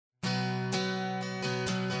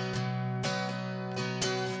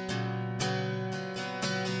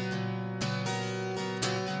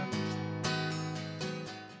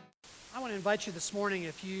invite you this morning,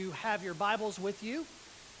 if you have your Bibles with you,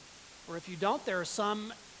 or if you don't, there are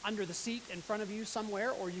some under the seat in front of you somewhere,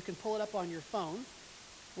 or you can pull it up on your phone.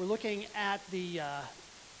 We're looking at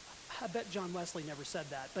I bet John Wesley never said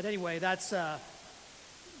that, but anyway, that's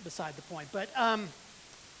beside the point. But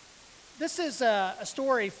this is a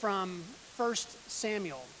story from 1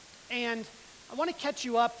 Samuel, and I want to catch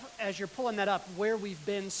you up as you're pulling that up where we've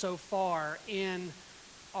been so far in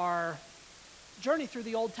our journey through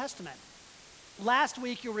the Old Testament. Last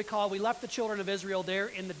week, you'll recall, we left the children of Israel there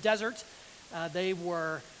in the desert. They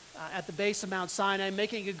were at the base of Mount Sinai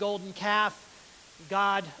making a golden calf.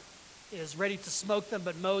 God is ready to smoke them,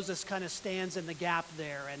 but Moses kind of stands in the gap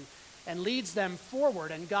there and leads them forward,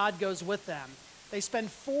 and God goes with them. They spend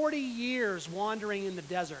 40 years wandering in the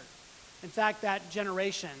desert. In fact, that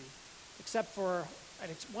generation, except for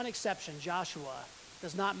one exception, Joshua,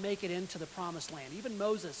 does not make it into the promised land. Even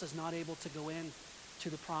Moses is not able to go in to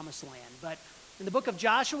the promised land. But in the book of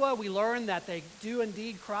Joshua, we learn that they do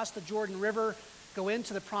indeed cross the Jordan River, go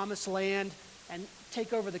into the promised land, and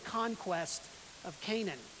take over the conquest of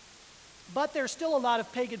Canaan. But there's still a lot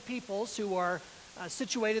of pagan peoples who are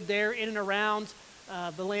situated there in and around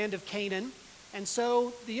the land of Canaan. And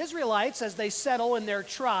so the Israelites, as they settle in their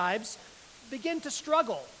tribes, begin to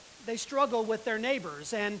struggle. They struggle with their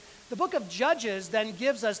neighbors. And the book of Judges then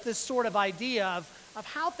gives us this sort of idea of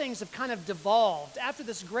how things have kind of devolved. After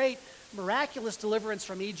this great miraculous deliverance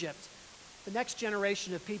from Egypt, the next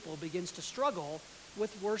generation of people begins to struggle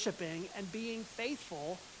with worshiping and being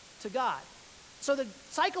faithful to God. So the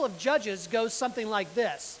cycle of Judges goes something like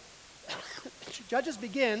this. Judges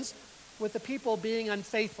begins with the people being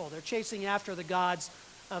unfaithful. They're chasing after the gods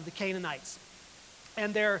of the Canaanites.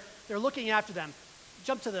 And they're looking after them.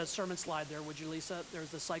 Jump to the sermon slide there, would you, Lisa? There's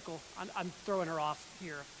the cycle. I'm throwing her off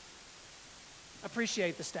here.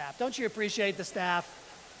 Appreciate the staff. Don't you appreciate the staff?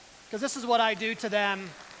 Because this is what I do to them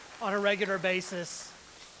on a regular basis.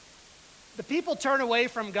 The people turn away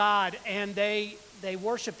from God and they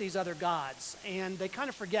worship these other gods, and they kind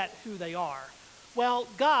of forget who they are. Well,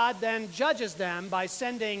 God then judges them by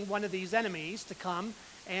sending one of these enemies to come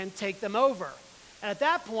and take them over. And at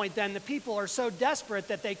that point, then, the people are so desperate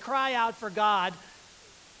that they cry out for God,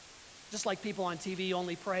 just like people on TV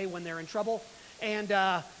only pray when they're in trouble. And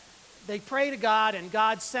they pray to God, and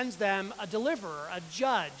God sends them a deliverer, a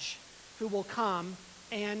judge, who will come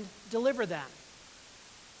and deliver them.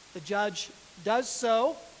 The judge does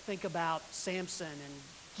so. Think about Samson and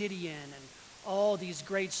Gideon and all these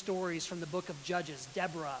great stories from the book of Judges,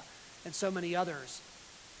 Deborah, and so many others.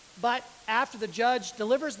 But after the judge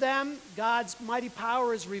delivers them, God's mighty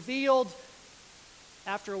power is revealed.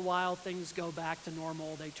 After a while, things go back to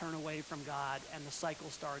normal. They turn away from God, and the cycle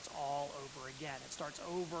starts all over again. It starts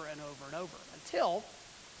over and over and over until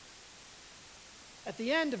at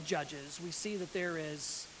the end of Judges, we see that there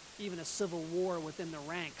is even a civil war within the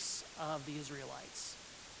ranks of the Israelites.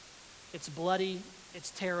 It's bloody.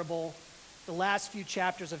 It's terrible. The last few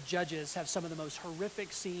chapters of Judges have some of the most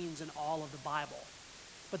horrific scenes in all of the Bible.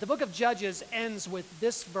 But the book of Judges ends with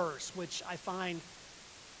this verse, which I find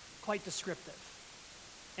quite descriptive.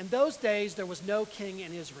 In those days, there was no king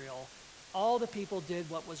in Israel. All the people did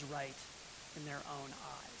what was right in their own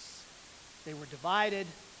eyes. They were divided,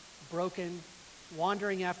 broken,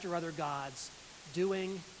 wandering after other gods,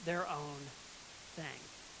 doing their own thing.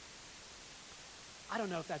 I don't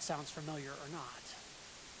know if that sounds familiar or not.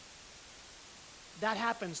 That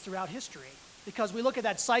happens throughout history because we look at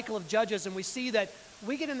that cycle of Judges and we see that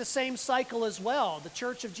we get in the same cycle as well. The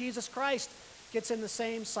Church of Jesus Christ gets in the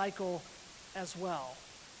same cycle as well.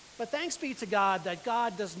 But thanks be to God that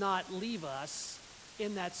God does not leave us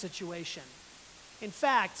in that situation. In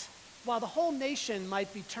fact, while the whole nation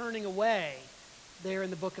might be turning away there in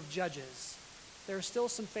the book of Judges, there are still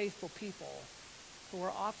some faithful people who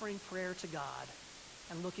are offering prayer to God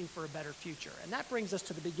and looking for a better future. And that brings us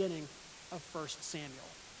to the beginning of 1 Samuel,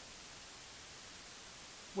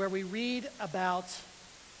 where we read about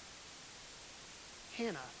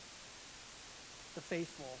Hannah, the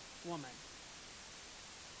faithful woman.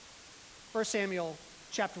 1 Samuel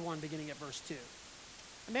chapter 1, beginning at verse 2.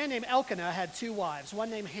 A man named Elkanah had two wives, one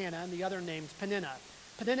named Hannah and the other named Peninnah.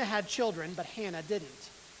 Peninnah had children, but Hannah didn't.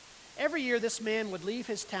 Every year this man would leave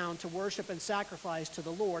his town to worship and sacrifice to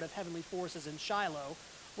the Lord of heavenly forces in Shiloh,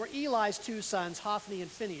 where Eli's two sons, Hophni and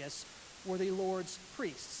Phinehas, were the Lord's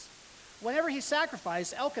priests. Whenever he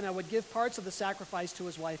sacrificed, Elkanah would give parts of the sacrifice to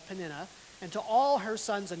his wife Peninnah and to all her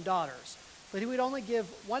sons and daughters, but he would only give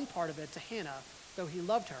one part of it to Hannah, though he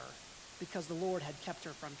loved her, because the Lord had kept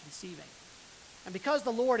her from conceiving. And because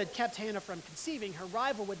the Lord had kept Hannah from conceiving, her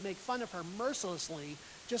rival would make fun of her mercilessly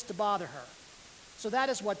just to bother her. So that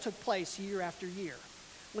is what took place year after year.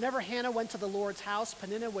 Whenever Hannah went to the Lord's house,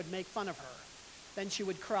 Peninnah would make fun of her. Then she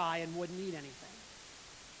would cry and wouldn't eat anything.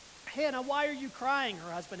 "Hannah, why are you crying?"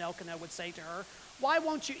 her husband Elkanah would say to her. "Why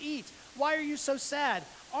won't you eat? Why are you so sad?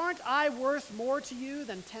 Aren't I worth more to you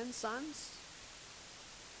than 10 sons?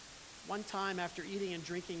 One time after eating and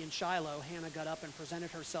drinking in Shiloh, Hannah got up and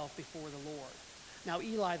presented herself before the Lord. Now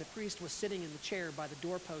Eli the priest was sitting in the chair by the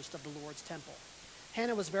doorpost of the Lord's temple.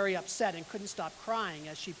 Hannah was very upset and couldn't stop crying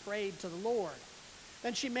as she prayed to the Lord.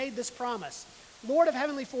 Then she made this promise: "Lord of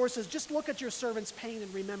heavenly forces, just look at your servant's pain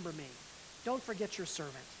and remember me. Don't forget your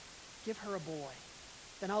servant. Give her a boy.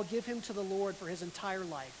 Then I'll give him to the Lord for his entire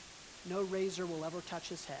life. No razor will ever touch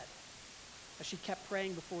his head." As she kept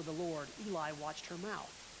praying before the Lord, Eli watched her mouth.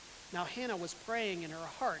 Now Hannah was praying in her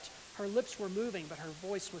heart. Her lips were moving, but her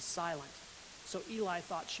voice was silent. So Eli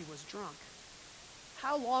thought she was drunk.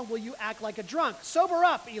 "How long will you act like a drunk? Sober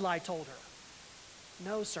up," Eli told her.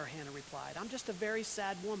 "No, sir," Hannah replied. "I'm just a very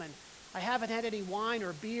sad woman. I haven't had any wine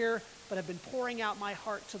or beer, but have been pouring out my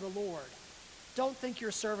heart to the Lord. Don't think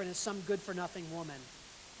your servant is some good-for-nothing woman.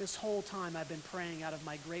 This whole time I've been praying out of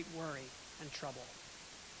my great worry and trouble."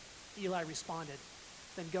 Eli responded,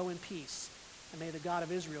 "Then go in peace, and may the God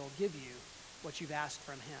of Israel give you what you've asked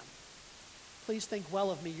from him." "Please think well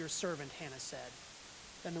of me, your servant," Hannah said.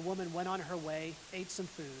 Then the woman went on her way, ate some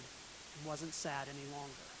food, and wasn't sad any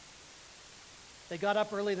longer. They got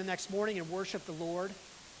up early the next morning and worshiped the Lord.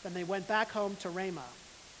 Then they went back home to Ramah.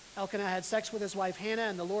 Elkanah had sex with his wife Hannah,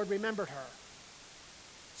 and the Lord remembered her.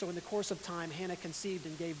 So in the course of time, Hannah conceived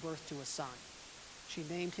and gave birth to a son. She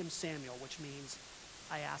named him Samuel, which means,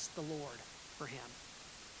 "I asked the Lord for him."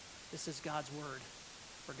 This is God's word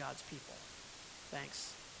for God's people.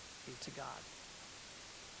 Thanks be to God.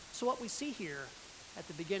 So what we see here at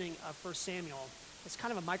the beginning of 1 Samuel is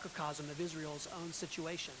kind of a microcosm of Israel's own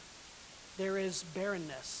situation. There is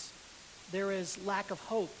barrenness. There is lack of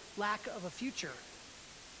hope, lack of a future.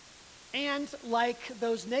 And like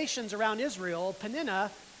those nations around Israel,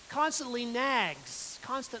 Peninnah constantly nags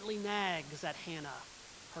at Hannah,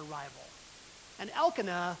 her rival. And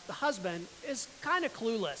Elkanah, the husband, is kind of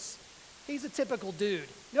clueless. He's a typical dude.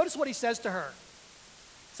 Notice what he says to her.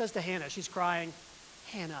 He says to Hannah, she's crying,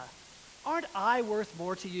 "Hannah, aren't I worth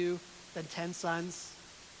more to you than 10 sons?"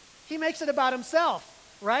 He makes it about himself,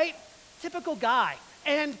 right? Typical guy.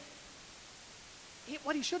 And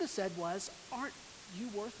what he should have said was, "Aren't you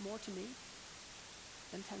worth more to me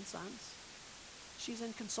than 10 sons?" She's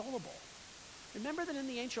inconsolable. Remember that in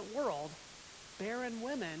the ancient world, barren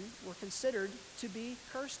women were considered to be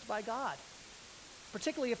cursed by God,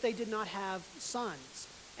 particularly if they did not have sons.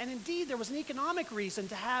 And indeed, there was an economic reason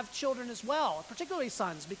to have children as well, particularly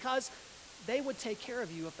sons, because they would take care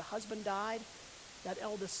of you. If the husband died, that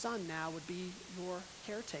eldest son now would be your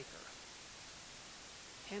caretaker.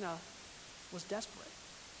 Hannah was desperate.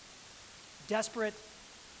 Desperate,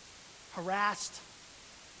 harassed,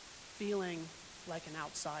 feeling like an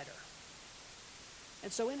outsider.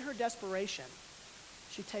 And so in her desperation,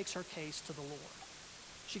 she takes her case to the Lord.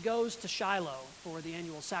 She goes to Shiloh for the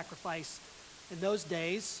annual sacrifice. In those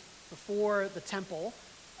days, before the temple,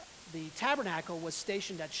 the tabernacle was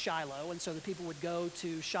stationed at Shiloh, and so the people would go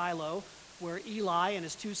to Shiloh, where Eli and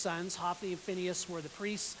his 2 sons, Hophni and Phinehas, were the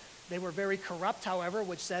priests. They were very corrupt, however,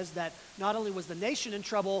 which says that not only was the nation in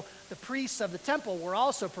trouble, the priests of the temple were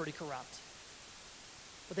also pretty corrupt.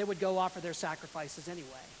 But they would go offer their sacrifices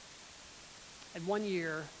anyway. And one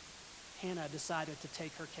year, Hannah decided to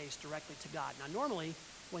take her case directly to God. Now, normally,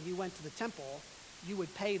 when you went to the temple, you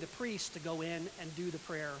would pay the priest to go in and do the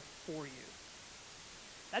prayer for you.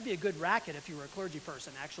 That'd be a good racket if you were a clergy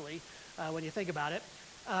person, actually, when you think about it.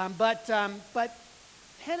 But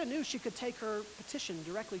Hannah knew she could take her petition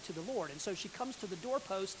directly to the Lord, and so she comes to the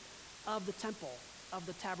doorpost of the temple, of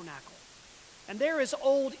the tabernacle. And there is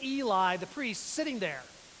old Eli, the priest, sitting there,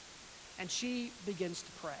 and she begins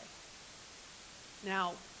to pray.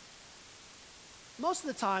 Now, most of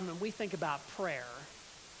the time when we think about prayer,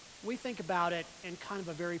 we think about it in kind of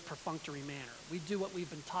a very perfunctory manner. We do what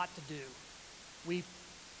we've been taught to do. We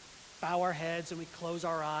bow our heads and we close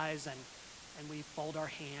our eyes and we fold our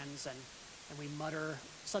hands and we mutter.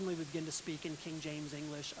 Suddenly we begin to speak in King James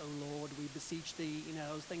English, "Oh Lord, we beseech thee,"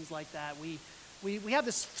 things like that. We have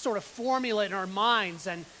this sort of formula in our minds,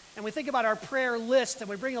 and we think about our prayer list, and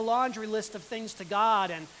we bring a laundry list of things to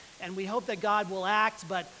God, and we hope that God will act,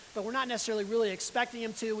 but we're not necessarily really expecting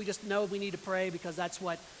him to. We just know we need to pray because that's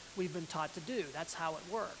what we've been taught to do. That's how it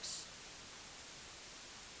works.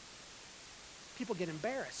 People get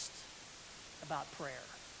embarrassed about prayer.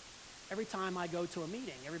 Every time I go to a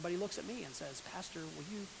meeting, everybody looks at me and says, "Pastor, will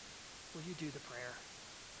you do the prayer?"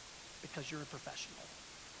 because you're a professional.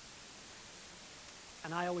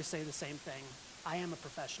 And I always say the same thing. I am a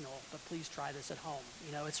professional, but please try this at home.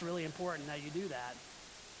 You know, it's really important that you do that.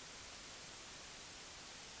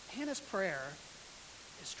 Hannah's prayer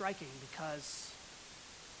is striking because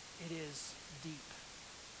it is deep.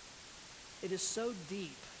 It is so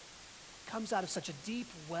deep, comes out of such a deep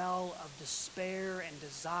well of despair and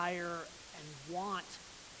desire and want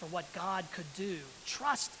for what God could do,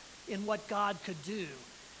 trust in what God could do,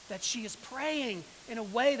 that she is praying in a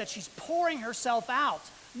way that she's pouring herself out.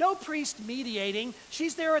 No priest mediating.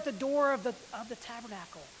 She's there at the door of the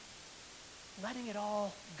tabernacle, letting it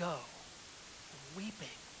all go, and weeping.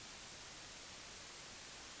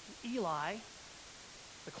 And Eli,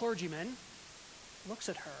 the clergyman, looks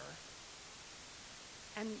at her,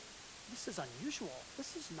 and this is unusual.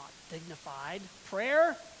 This is not dignified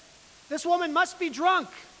prayer. This woman must be drunk.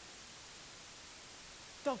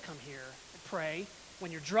 Don't come here and pray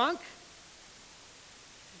when you're drunk.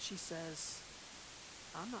 And she says,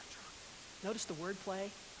 I'm not drunk. Notice the wordplay.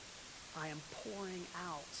 I am pouring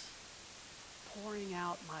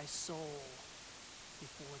out my soul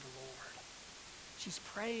before the Lord. She's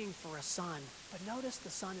praying for a son, but notice the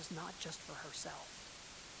son is not just for herself.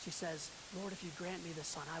 She says, Lord, if you grant me this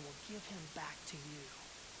son, I will give him back to you.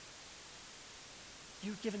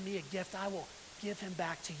 You've given me a gift, I will give him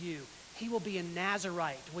back to you. He will be a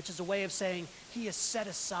Nazirite, which is a way of saying he is set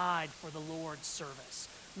aside for the Lord's service.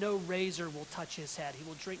 No razor will touch his head. He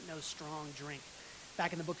will drink no strong drink.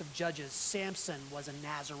 Back in the book of Judges, Samson was a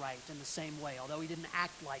Nazirite in the same way, although he didn't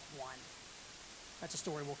act like one. That's a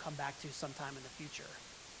story we'll come back to sometime in the future.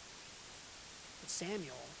 But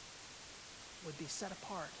Samuel would be set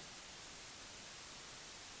apart.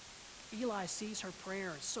 Eli sees her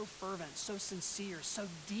prayer as so fervent, so sincere, so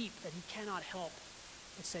deep that he cannot help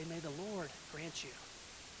but say, may the Lord grant you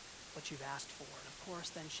what you've asked for. And of course,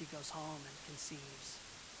 then she goes home and conceives.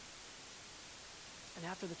 And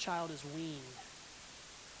after the child is weaned,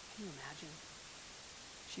 can you imagine?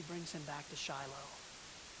 She brings him back to Shiloh,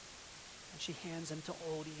 and she hands him to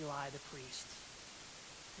old Eli the priest,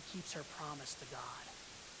 who keeps her promise to God.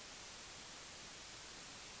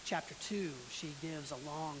 Chapter 2, she gives a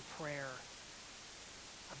long prayer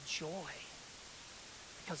of joy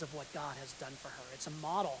because of what God has done for her. It's a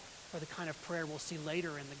model for the kind of prayer we'll see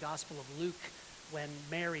later in the Gospel of Luke when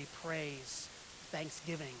Mary prays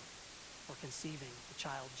thanksgiving for conceiving the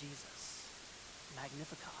child Jesus.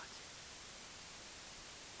 Magnificat.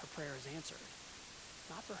 Her prayer is answered,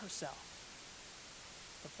 not for herself,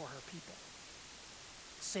 but for her people.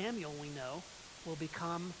 Samuel, we know, will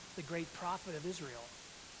become the great prophet of Israel,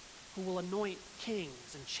 who will anoint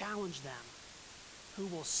kings and challenge them, who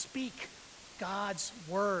will speak God's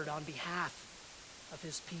word on behalf of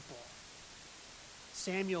his people.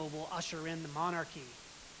 Samuel will usher in the monarchy,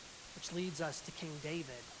 which leads us to King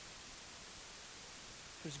David,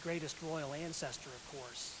 whose greatest royal ancestor, of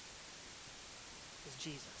course, is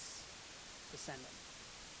Jesus, descendant.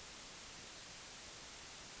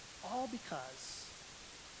 All because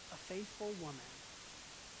a faithful woman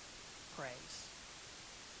prays.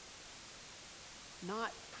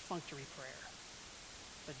 Not perfunctory prayer,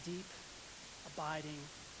 but deep, abiding,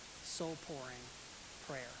 soul-pouring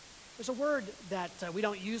prayer. There's a word that we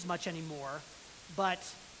don't use much anymore, but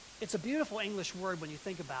it's a beautiful English word when you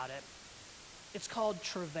think about it. It's called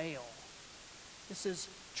travail. This is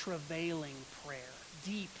travailing prayer.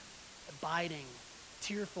 Deep, abiding,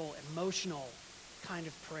 tearful, emotional kind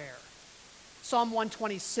of prayer. Psalm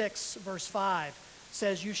 126, verse 5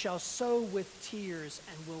 says, you shall sow with tears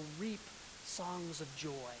and will reap songs of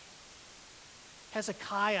joy.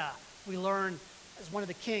 Hezekiah, we learn, as one of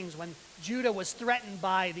the kings, when Judah was threatened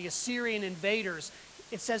by the Assyrian invaders,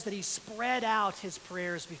 it says that he spread out his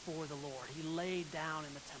prayers before the Lord. He laid down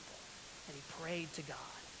in the temple and he prayed to God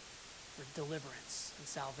for deliverance and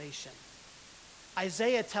salvation.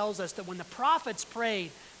 Isaiah tells us that when the prophets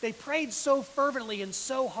prayed, they prayed so fervently and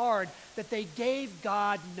so hard that they gave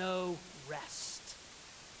God no rest.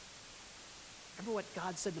 Remember what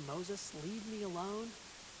God said to Moses? Leave me alone.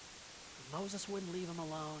 And Moses wouldn't leave him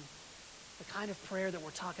alone. The kind of prayer that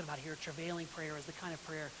we're talking about here, travailing prayer, is the kind of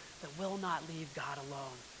prayer that will not leave God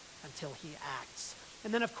alone until he acts.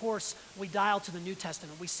 And then, of course, we dial to the New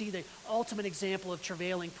Testament. We see the ultimate example of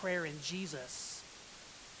travailing prayer in Jesus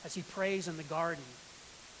as he prays in the garden.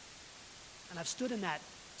 And I've stood in that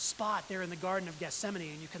spot there in the Garden of Gethsemane,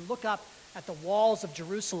 and you can look up at the walls of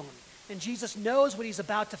Jerusalem. And Jesus knows what he's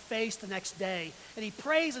about to face the next day. And he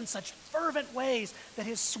prays in such fervent ways that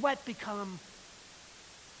his sweat become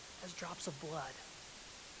as drops of blood.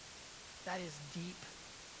 That is deep,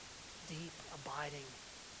 deep, abiding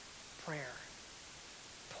prayer.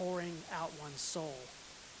 pouring out one's soul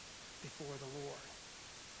before the Lord.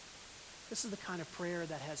 This is the kind of prayer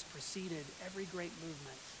that has preceded every great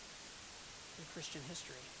movement in Christian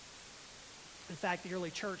history. In fact, the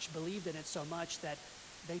early church believed in it so much that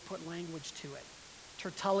they put language to it.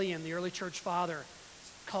 Tertullian, the early church father,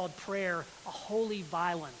 called prayer a holy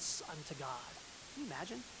violence unto God. Can you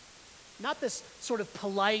imagine? Not this sort of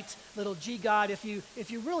polite little, gee, God, if you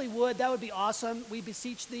really would, that would be awesome. We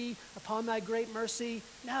beseech thee upon thy great mercy.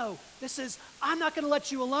 No, this is, I'm not going to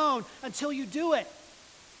let you alone until you do it.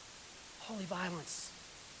 Holy violence.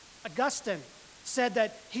 Augustine said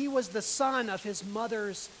that he was the son of his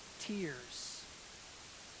mother's tears.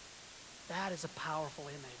 That is a powerful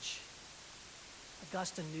image.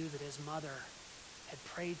 Augustine knew that his mother had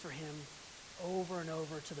prayed for him over and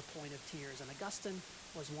over to the point of tears. And Augustine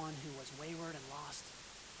was one who was wayward and lost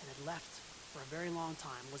and had left for a very long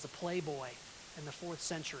time, was a playboy in the 4th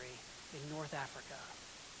century in North Africa.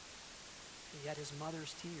 And yet his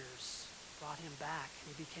mother's tears brought him back.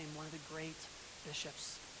 He became one of the great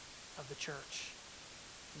bishops of the church.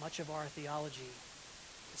 Much of our theology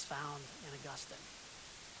is found in Augustine,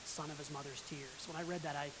 son of his mother's tears. When I read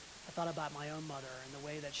that, I thought about my own mother and the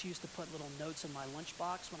way that she used to put little notes in my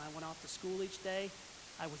lunchbox when I went off to school each day.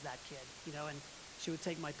 I was that kid, and she would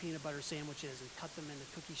take my peanut butter sandwiches and cut them into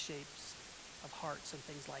cookie shapes of hearts and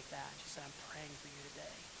things like that. She said, I'm praying for you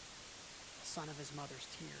today. The son of his mother's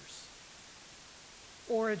tears.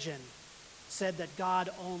 Origen said that God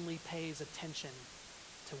only pays attention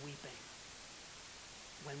to weeping.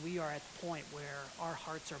 When we are at the point where our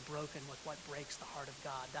hearts are broken with what breaks the heart of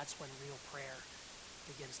God, that's when real prayer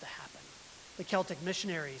begins to happen. The Celtic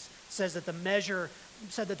missionaries said that the measure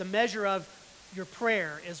of your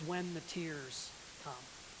prayer is when the tears come.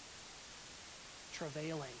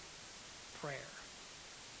 Travailing prayer.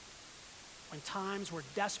 When times were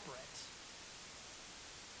desperate,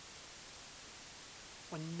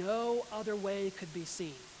 when no other way could be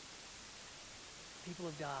seen, the people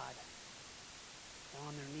of God were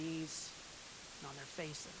on their knees and on their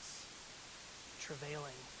faces,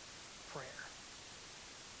 travailing prayer.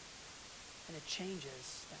 And it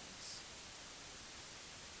changes things.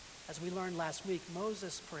 As we learned last week,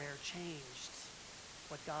 Moses' prayer changed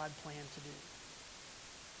what God planned to do.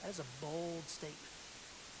 That is a bold statement.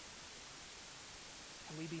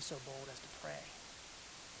 Can we be so bold as to pray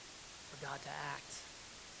for God to act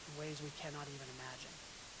in ways we cannot even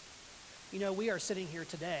imagine? We are sitting here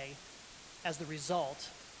today as the result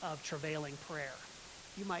of travailing prayer.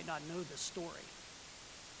 You might not know this story.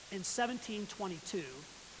 In 1722,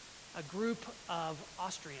 a group of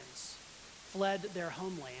Austrians fled their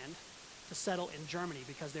homeland to settle in Germany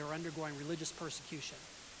because they were undergoing religious persecution.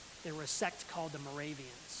 They were a sect called the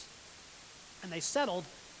Moravians. And they settled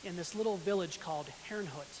in this little village called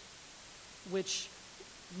Herrnhut, which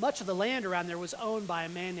much of the land around there was owned by a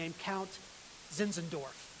man named Count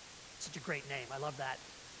Zinzendorf. Such a great name. I love that.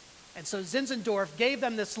 And so Zinzendorf gave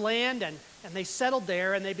them this land, and they settled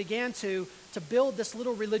there, and they began to build this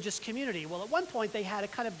little religious community. Well, at one point, they had a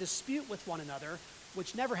kind of dispute with one another,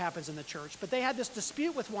 which never happens in the church, but they had this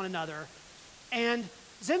dispute with one another, and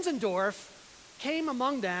Zinzendorf came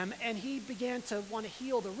among them, and he began to want to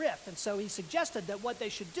heal the rift. And so he suggested that what they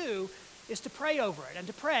should do is to pray over it, and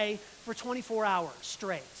to pray for 24 hours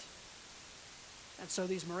straight. And so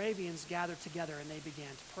these Moravians gathered together, and they began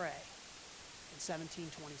to pray. In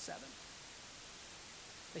 1727.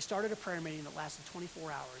 They started a prayer meeting that lasted 24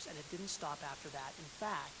 hours, and it didn't stop after that. In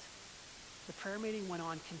fact, the prayer meeting went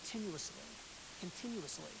on continuously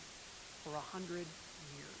for 100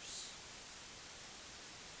 years.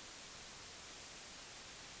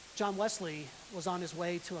 John Wesley was on his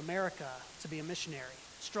way to America to be a missionary,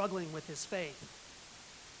 struggling with his faith.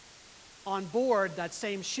 On board that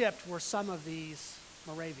same ship were some of these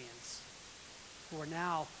Moravians who are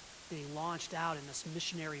now being launched out in this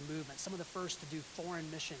missionary movement, some of the first to do foreign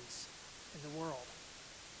missions in the world.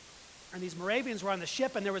 And these Moravians were on the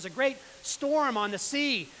ship, and there was a great storm on the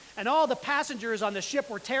sea, and all the passengers on the ship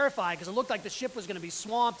were terrified because it looked like the ship was going to be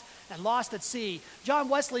swamped and lost at sea. John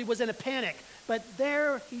Wesley was in a panic, but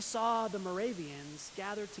there he saw the Moravians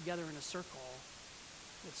gathered together in a circle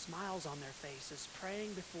with smiles on their faces,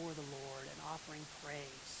 praying before the Lord and offering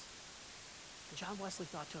praise. And John Wesley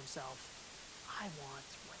thought to himself, I want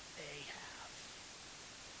what they have.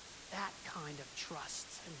 That kind of trust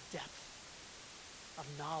and depth of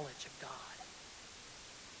knowledge of God.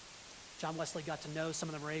 John Wesley got to know some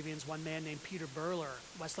of the Moravians, one man named Peter Burler.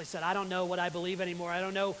 Wesley said, I don't know what I believe anymore. I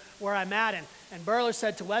don't know where I'm at. And Burler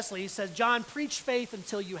said to Wesley, he says, John, preach faith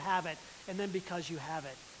until you have it, and then because you have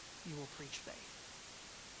it, you will preach faith.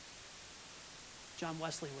 John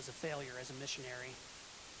Wesley was a failure as a missionary.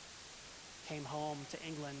 came home to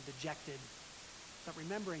England dejected, but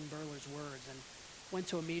remembering Burler's words, and went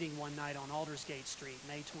to a meeting one night on Aldersgate Street,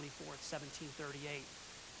 May 24th, 1738,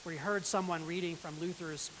 where he heard someone reading from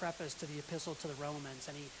Luther's preface to the Epistle to the Romans,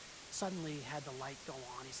 and he suddenly had the light go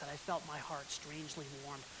on. He said, I felt my heart strangely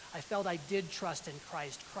warmed. I felt I did trust in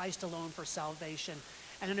Christ, Christ alone for salvation.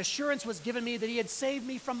 And an assurance was given me that he had saved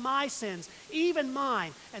me from my sins, even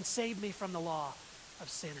mine, and saved me from the law of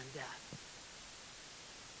sin and death.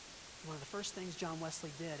 One of the first things John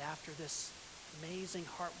Wesley did after this amazing,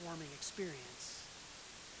 heartwarming experience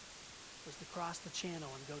was to cross the channel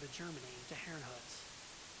and go to Germany, to Herrnhut,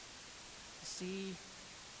 to see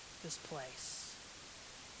this place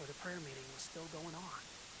where the prayer meeting was still going on.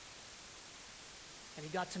 And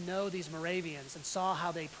he got to know these Moravians and saw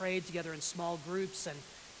how they prayed together in small groups, and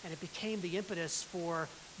it became the impetus for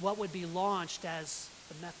what would be launched as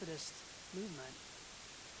the Methodist movement,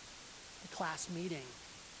 the class meeting,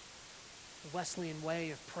 the Wesleyan way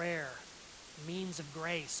of prayer, means of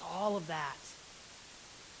grace, all of that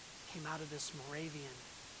came out of this Moravian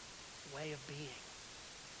way of being,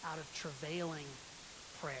 out of travailing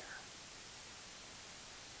prayer.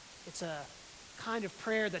 It's a kind of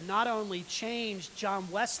prayer that not only changed John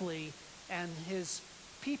Wesley and his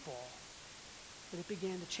people, but it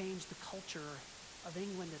began to change the culture of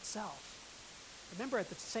England itself. Remember, at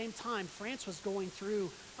the same time, France was going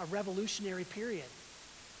through a revolutionary period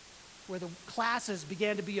where the classes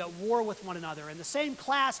began to be at war with one another. And the same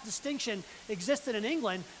class distinction existed in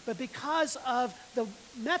England, but because of the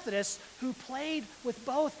Methodists who played with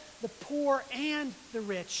both the poor and the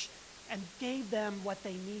rich and gave them what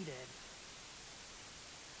they needed,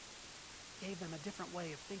 gave them a different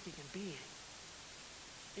way of thinking and being,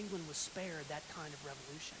 England was spared that kind of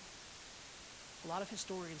revolution. A lot of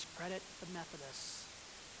historians credit the Methodists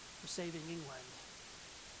for saving England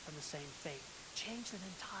from the same fate. Changed an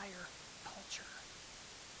entire culture.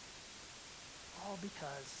 All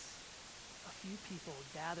because a few people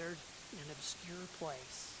gathered in an obscure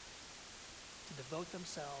place to devote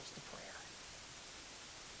themselves to prayer.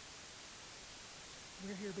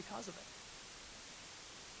 We're here because of it.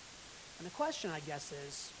 And the question, I guess,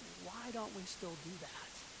 is, why don't we still do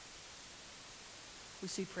that? We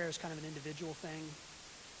see prayer as kind of an individual thing.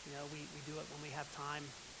 You know, we do it when we have time.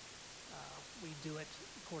 We do it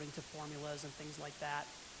according to formulas and things like that.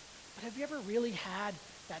 But have you ever really had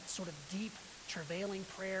that sort of deep, travailing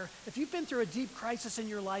prayer? If you've been through a deep crisis in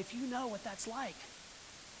your life, you know what that's like.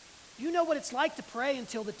 You know what it's like to pray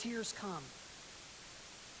until the tears come.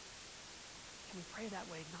 Can we pray that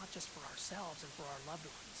way not just for ourselves and for our loved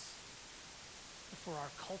ones, but for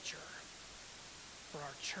our culture, for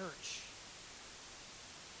our church,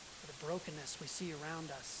 for the brokenness we see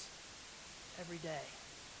around us every day?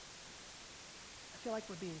 I feel like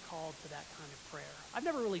we're being called to that kind of prayer. I've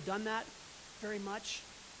never really done that very much,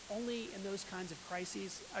 only in those kinds of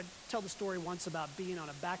crises. I tell the story once about being on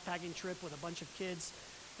a backpacking trip with a bunch of kids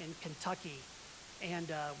in Kentucky.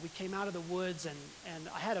 And we came out of the woods, and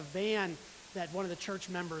I had a van that one of the church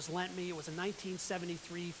members lent me. It was a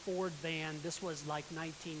 1973 Ford van. This was like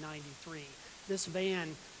 1993. This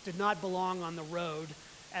van did not belong on the road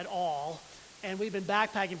at all. And we'd been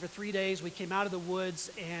backpacking for 3 days. We came out of the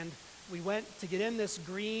woods, and we went to get in this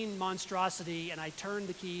green monstrosity, and I turned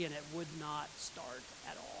the key, and it would not start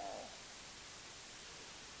at all.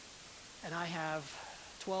 And I have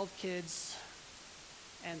 12 kids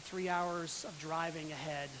and 3 hours of driving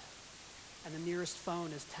ahead, and the nearest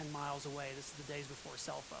phone is 10 miles away. This is the days before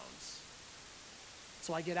cell phones.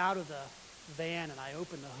 So I get out of the van, and I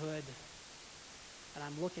open the hood, and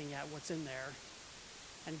I'm looking at what's in there.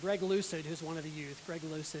 And Greg Lucid, who's one of the youth, Greg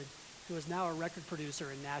Lucid, who is now a record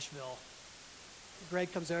producer in Nashville.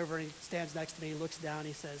 Greg comes over and he stands next to me, he looks down,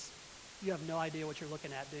 he says, "You have no idea what you're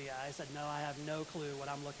looking at, do you?" I said, "No, I have no clue what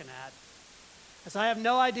I'm looking at." I said, "I have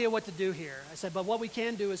no idea what to do here." I said, "But what we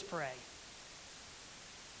can do is pray."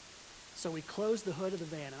 So we closed the hood of the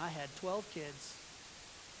van, and I had 12 kids,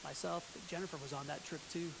 myself, Jennifer was on that trip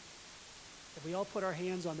too. And we all put our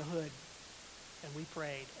hands on the hood, and we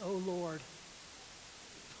prayed, "Oh Lord,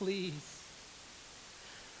 please,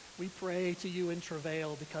 we pray to you in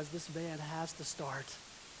travail because this van has to start.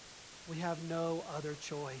 We have no other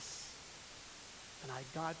choice." And I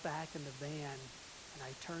got back in the van, and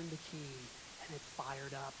I turned the key, and it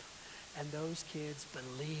fired up. And those kids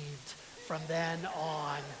believed from then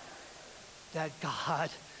on that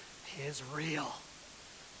God is real.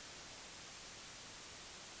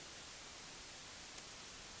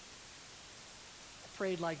 I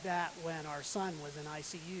prayed like that when our son was in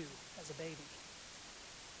ICU as a baby.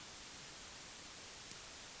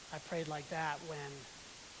 I prayed like that when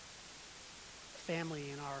a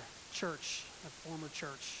family in our church, a former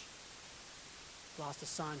church, lost a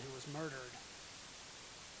son who was murdered.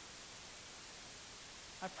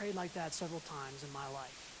 I've prayed like that several times in my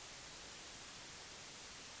life,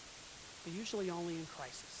 but usually only in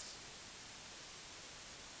crisis,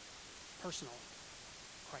 personal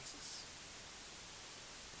crisis.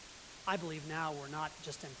 I believe now we're not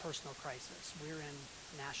just in personal crisis, we're in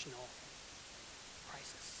national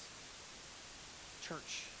crisis.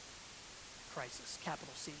 Church crisis,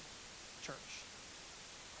 capital C, church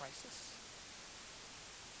crisis.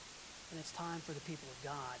 And it's time for the people of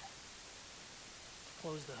God to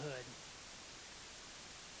close the hood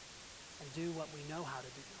and do what we know how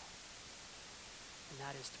to do, and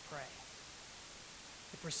that is to pray.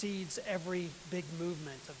 It precedes every big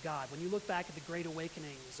movement of God. When you look back at the great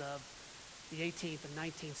awakenings of the 18th and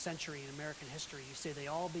 19th century in American history, you see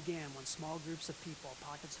they all began when small groups of people,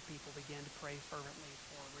 pockets of people, began to pray fervently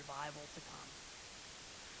for revival to come.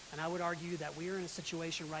 And I would argue that we are in a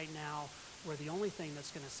situation right now where the only thing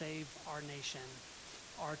that's going to save our nation,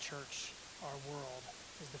 our church, our world,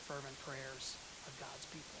 is the fervent prayers of God's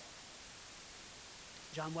people.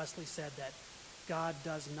 John Wesley said that God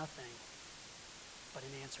does nothing but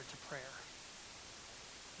in answer to prayer.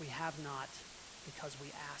 We have not because we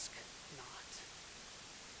ask not.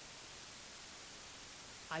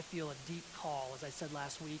 I feel a deep call, as I said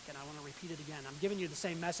last week, and I want to repeat it again. I'm giving you the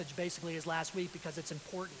same message basically as last week because it's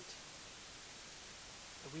important.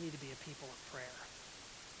 But we need to be a people of prayer.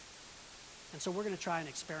 And so we're going to try an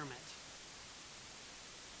experiment.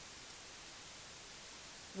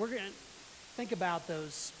 We're going to think about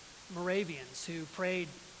those Moravians who prayed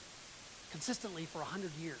consistently for 100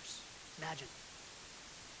 years. Imagine.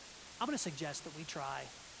 I'm going to suggest that we try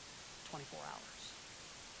 24 hours.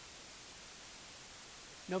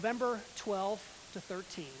 November 12 to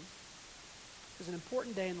 13 is an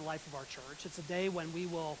important day in the life of our church. It's a day when we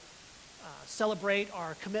will celebrate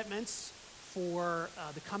our commitments for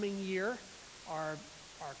the coming year, our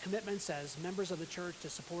commitments as members of the church to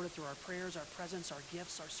support it through our prayers, our presence, our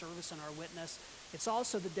gifts, our service, and our witness. It's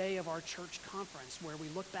also the day of our church conference where we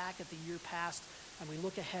look back at the year past and we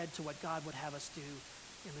look ahead to what God would have us do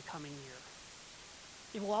in the coming year.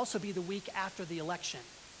 It will also be the week after the election.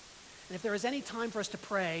 And if there is any time for us to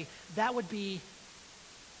pray, that would be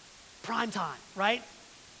prime time, right?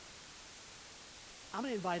 I'm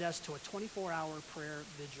going to invite us to a 24-hour prayer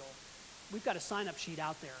vigil. We've got a sign-up sheet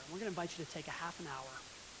out there. We're going to invite you to take a half an hour.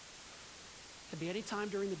 It can be any time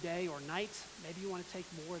during the day or night. Maybe you want to take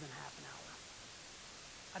more than half an hour.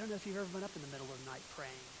 I don't know if you've ever been up in the middle of the night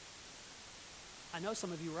praying. I know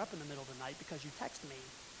some of you were up in the middle of the night because you text me.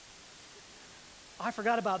 I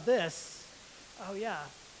forgot about this. Oh, yeah.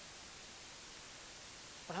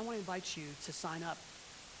 But I want to invite you to sign up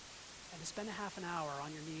and to spend a half an hour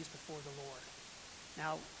on your knees before the Lord.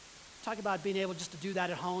 Now, talk about being able just to do that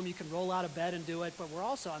at home. You can roll out of bed and do it, but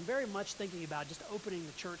I'm very much thinking about just opening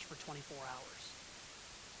the church for 24 hours.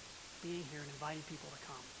 Being here and inviting people to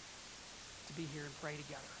come, to be here and pray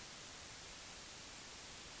together.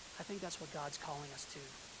 I think that's what God's calling us to.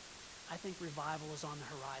 I think revival is on the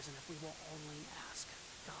horizon if we will only ask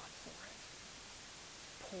God for it.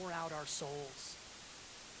 Pour out our souls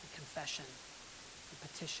in confession and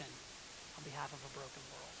petition on behalf of a broken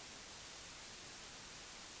world.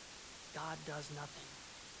 God does nothing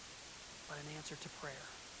but an answer to prayer.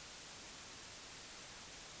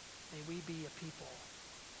 May we be a people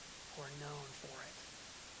who are known for it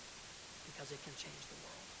because it can change the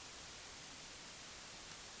world.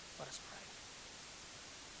 Let us pray.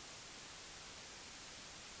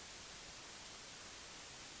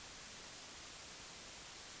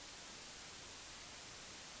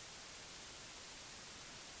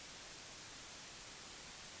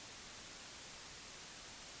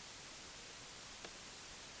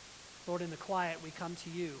 Lord, in the quiet, we come to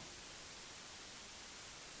you.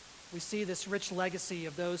 We see this rich legacy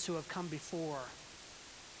of those who have come before,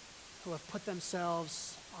 who have put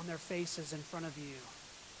themselves on their faces in front of you,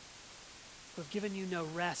 who have given you no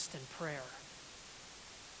rest in prayer.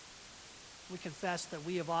 We confess that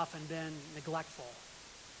we have often been neglectful.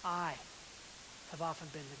 I have often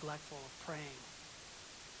been neglectful of praying.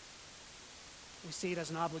 We see it as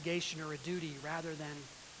an obligation or a duty rather than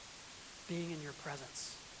being in your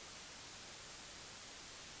presence.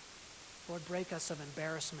 Lord, break us of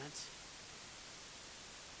embarrassment.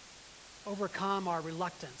 Overcome our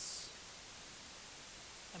reluctance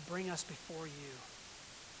and bring us before you.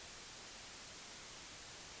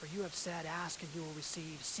 For you have said, ask and you will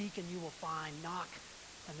receive, seek and you will find, knock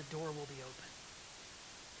and the door will be open.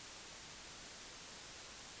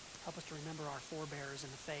 Help us to remember our forebears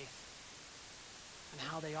in the faith and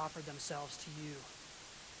how they offered themselves to you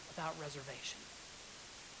without reservation.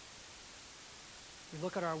 We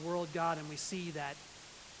look at our world, God, and we see that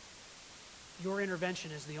your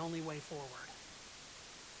intervention is the only way forward.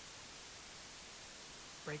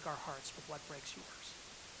 Break our hearts with what breaks yours.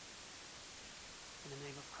 In the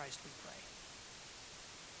name of Christ we pray.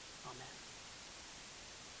 Amen.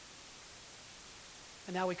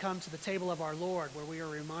 And now we come to the table of our Lord, where we are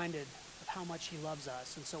reminded of how much he loves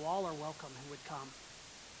us. And so all are welcome who would come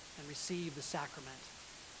and receive the sacrament.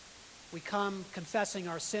 We come confessing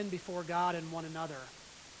our sin before God and one another.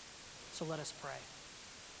 So let us pray.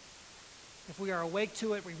 If we are awake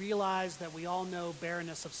to it, we realize that we all know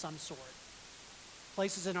barrenness of some sort.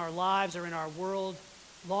 Places in our lives or in our world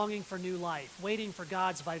longing for new life, waiting for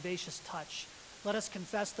God's vivacious touch. Let us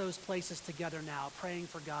confess those places together now, praying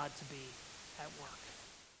for God to be at work.